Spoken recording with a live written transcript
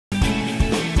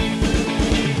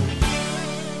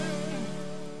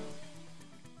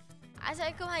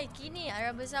Assalamualaikum. Hai, kini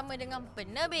anda bersama dengan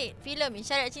penerbit filem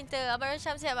Isyarat Cinta. Abang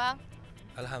Rosyam sihat bang?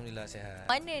 Alhamdulillah sihat.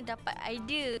 Mana dapat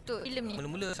idea untuk filem ni?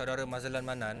 Mula-mula saudara Mazlan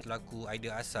Manan selaku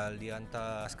idea asal dia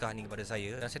hantar naskah ni kepada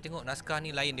saya, dan saya tengok naskah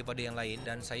ni lain daripada yang lain,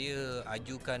 dan saya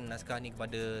ajukan naskah ni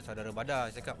kepada saudara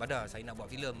Bada. Saya cakap, Bada, saya nak buat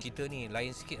filem. Cerita ni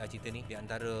lain sikit lah cerita ni, di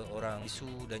antara orang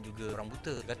bisu dan juga orang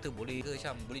buta. Kata boleh ke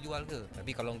Syam, boleh jual ke?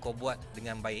 Tapi kalau kau buat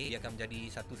dengan baik, dia akan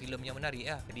menjadi satu filem yang menarik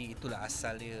lah. Jadi itulah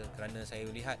asal dia, kerana saya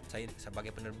lihat saya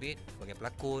sebagai penerbit, sebagai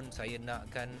pelakon, saya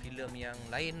nakkan filem yang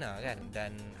lain lah kan,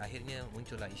 dan akhirnya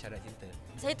muncullah Isyarat Cinta.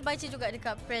 Saya terbaca juga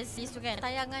dekat press list tu kan,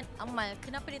 tayangan amal.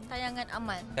 Kenapa dia tayangan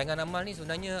amal? Tayangan amal ni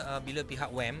sebenarnya bila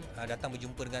pihak WAM datang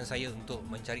berjumpa dengan saya untuk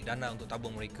mencari dana untuk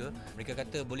tabung mereka, mereka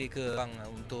kata boleh ke bang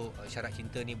untuk Isyarat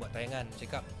Cinta ni buat tayangan. Saya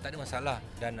cakap tak ada masalah,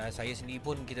 dan saya sendiri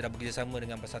pun kita dah bekerjasama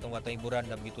dengan Persatuan Wartawan Hiburan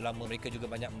dan begitu lama. Mereka juga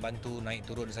banyak membantu naik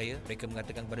turun saya. Mereka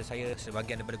mengatakan kepada saya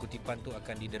sebahagian daripada kutipan tu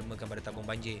akan didermakan pada tabung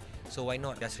banjir. So why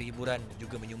not industri hiburan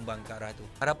juga menyumbang ke arah tu.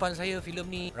 Harapan saya filem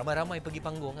ni ramai-ramai pergi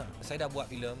panggung lah. Saya dah buat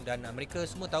filem dan mereka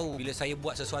semua tahu bila saya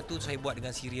buat sesuatu, saya buat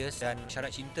dengan serius. Dan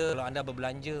Isyarat Cinta, kalau anda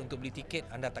berbelanja untuk beli tiket,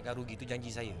 anda takkan rugi, itu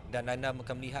janji saya. Dan anda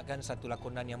akan melihatkan satu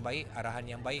lakonan yang baik, arahan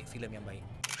yang baik, filem yang baik.